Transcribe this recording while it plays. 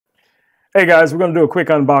Hey guys, we're going to do a quick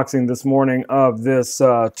unboxing this morning of this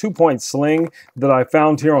 2-point sling that I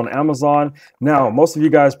found here on Amazon. Now, most of you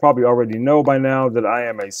guys probably already know by now that I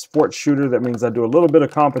am a sports shooter. That means I do a little bit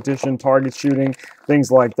of competition, target shooting, things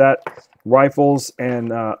like that, rifles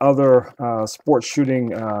and other sports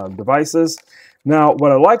shooting devices. Now,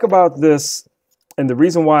 what I like about this and the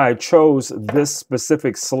reason why I chose this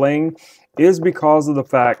specific sling is because of the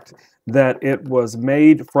fact that it was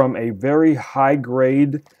made from a very high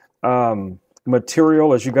grade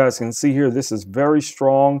material. As you guys can see here, this is very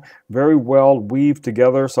strong, very well weaved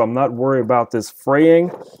together, so I'm not worried about this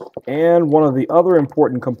fraying. And one of the other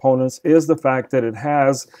important components is the fact that it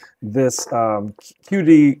has this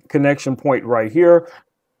QD connection point right here.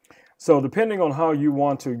 So depending on how you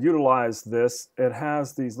want to utilize this, it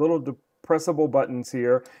has these little pressable buttons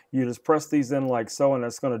here. You just press these in like so, and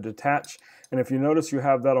it's going to detach. And if you notice, you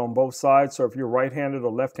have that on both sides. So if you're right-handed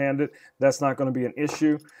or left-handed, that's not going to be an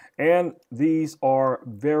issue. And these are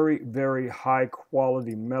very, very high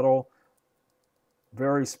quality metal,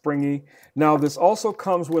 very springy. Now, this also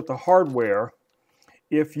comes with the hardware.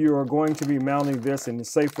 If you are going to be mounting this, and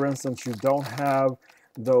say, for instance, you don't have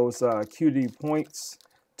those QD points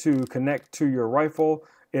to connect to your rifle,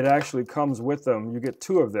 it actually comes with them. You get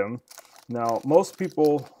 2 of them. Now, most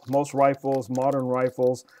rifles, modern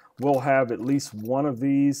rifles, will have at least one of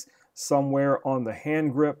these somewhere on the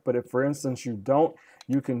hand grip. But if, for instance, you don't,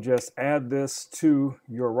 you can just add this to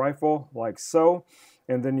your rifle like so,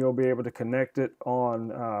 and then you'll be able to connect it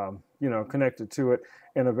on, connect it to it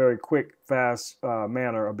in a very quick, fast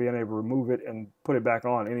manner of being able to remove it and put it back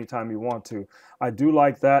on anytime you want to. I do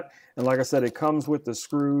like that. And like I said, it comes with the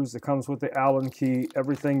screws, it comes with the Allen key,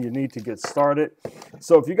 everything you need to get started.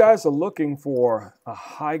 So if you guys are looking for a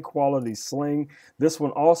high quality sling, this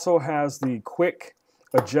one also has the quick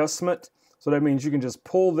adjustment. So that means you can just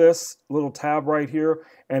pull this little tab right here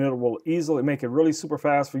and it will easily make it really super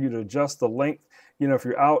fast for you to adjust the length. You know, if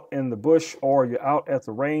you're out in the bush or you're out at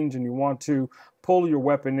the range and you want to pull your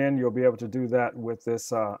weapon in, you'll be able to do that with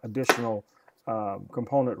this additional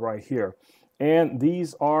component right here. And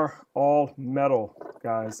these are all metal,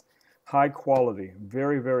 guys. High quality,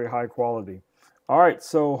 very, very high quality. All right,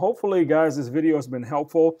 so hopefully, guys, this video has been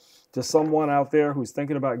helpful to someone out there who's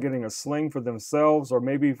thinking about getting a sling for themselves or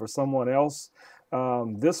maybe for someone else.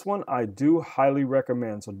 This one I do highly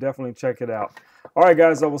recommend, so definitely check it out. All right,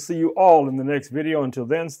 guys, I will see you all in the next video. Until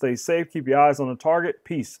then, stay safe, keep your eyes on the target.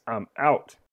 Peace. I'm out.